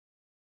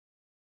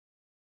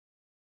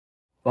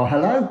Well,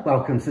 hello,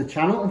 welcome to the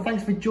channel and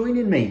thanks for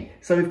joining me.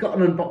 So we've got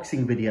an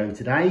unboxing video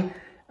today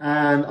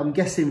and I'm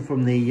guessing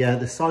from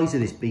the size of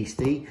this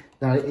beastie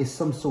that it is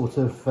some sort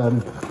of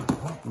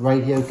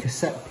radio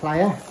cassette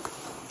player.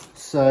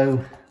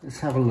 So let's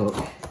have a look.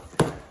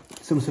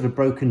 Some sort of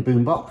broken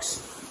boombox,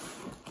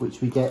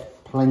 which we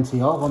get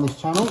plenty of on this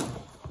channel.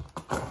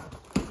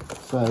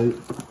 So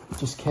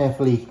just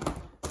carefully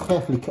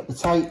cut the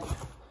tape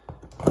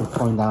and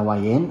find our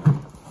way in.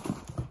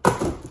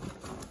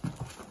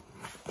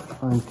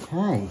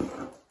 Okay,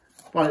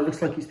 well, it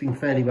looks like it's been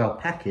fairly well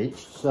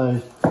packaged,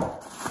 so,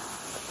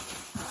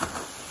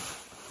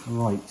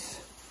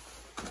 right,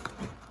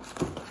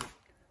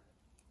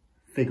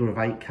 figure of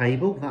 8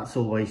 cable, that's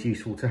always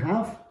useful to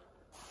have.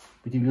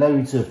 We do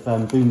loads of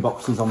boom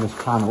boxes on this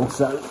channel,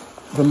 so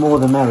the more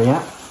the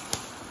merrier.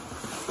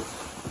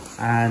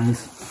 And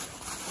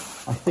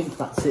I think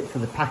that's it for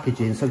the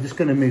packaging, so I'm just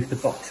going to move the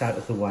box out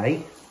of the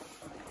way.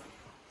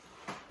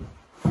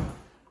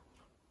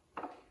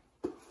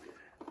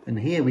 And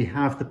here we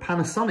have the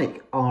Panasonic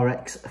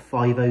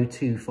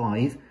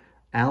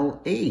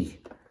RX-5025LE.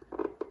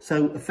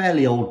 So a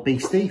fairly old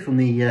beastie from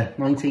the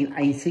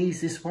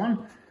 1980s, this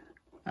one.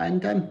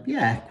 And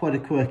yeah, quite a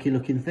quirky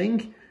looking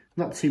thing.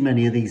 Not too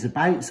many of these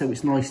about, so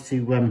it's nice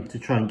to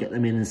try and get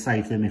them in and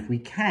save them if we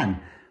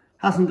can.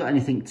 Hasn't got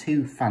anything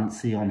too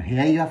fancy on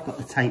here. You have got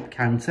the tape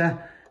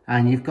counter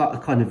and you've got a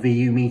kind of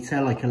VU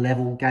meter, like a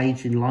level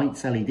gauge in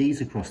lights,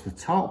 LEDs across the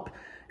top.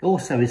 It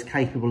also is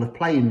capable of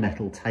playing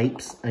metal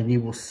tapes, and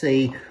you will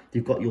see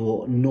you've got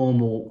your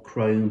normal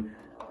chrome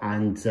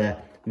and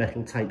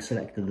metal tape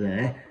selector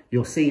there.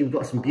 You'll see you've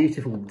got some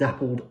beautiful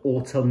dappled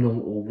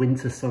autumnal or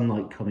winter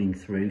sunlight coming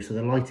through, so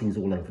the lighting's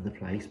all over the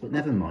place, but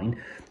never mind.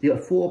 You've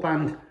got a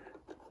 4-band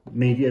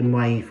medium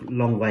wave,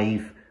 long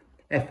wave,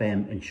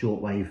 FM and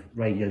shortwave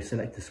radio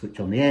selector switch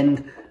on the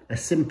end, a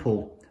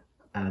simple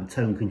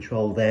tone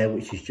control there,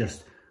 which is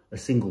just a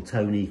single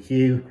tone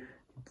EQ,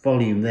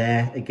 volume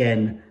there,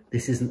 again,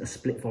 this isn't a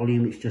split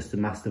volume, it's just a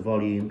master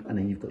volume, and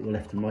then you've got your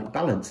left and right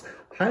balance.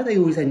 How they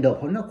always end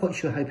up, I'm not quite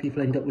sure how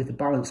people end up with the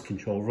balance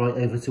control right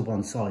over to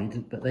one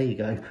side, but there you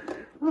go.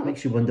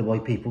 Makes you wonder why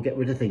people get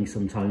rid of things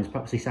sometimes.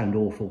 Perhaps they sound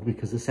awful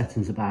because the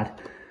settings are bad.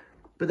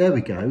 But there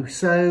we go.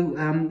 So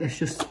let's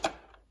just,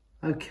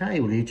 okay,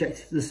 well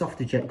the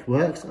soft eject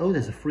works. Oh,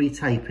 there's a free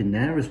tape in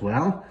there as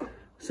well.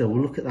 So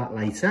we'll look at that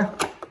later.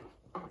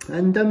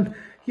 And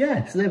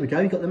yeah, so there we go.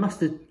 You've got the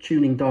master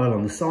tuning dial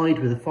on the side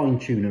with a fine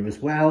tuner as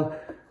well.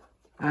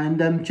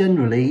 And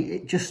generally,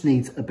 it just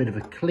needs a bit of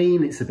a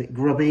clean. It's a bit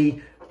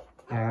grubby.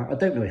 I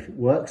don't know if it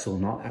works or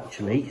not,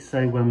 actually.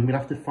 So we'll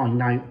have to find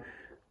out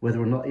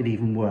whether or not it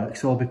even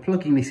works. So I'll be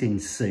plugging this in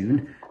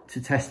soon to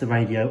test the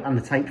radio and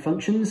the tape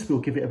functions. We'll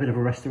give it a bit of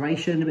a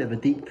restoration, a bit of a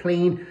deep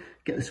clean,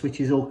 get the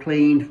switches all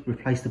cleaned,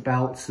 replace the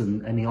belts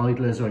and any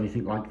idlers or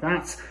anything like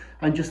that,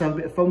 and just have a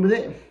bit of fun with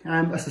it.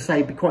 As I say,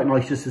 it'd be quite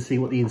nice just to see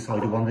what the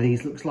inside of one of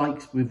these looks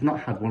like. We've not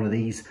had one of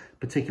these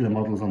particular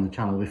models on the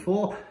channel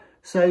before.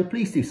 So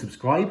please do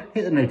subscribe,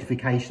 hit the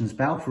notifications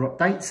bell for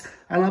updates,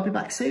 and I'll be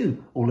back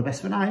soon. All the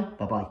best for now.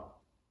 Bye-bye.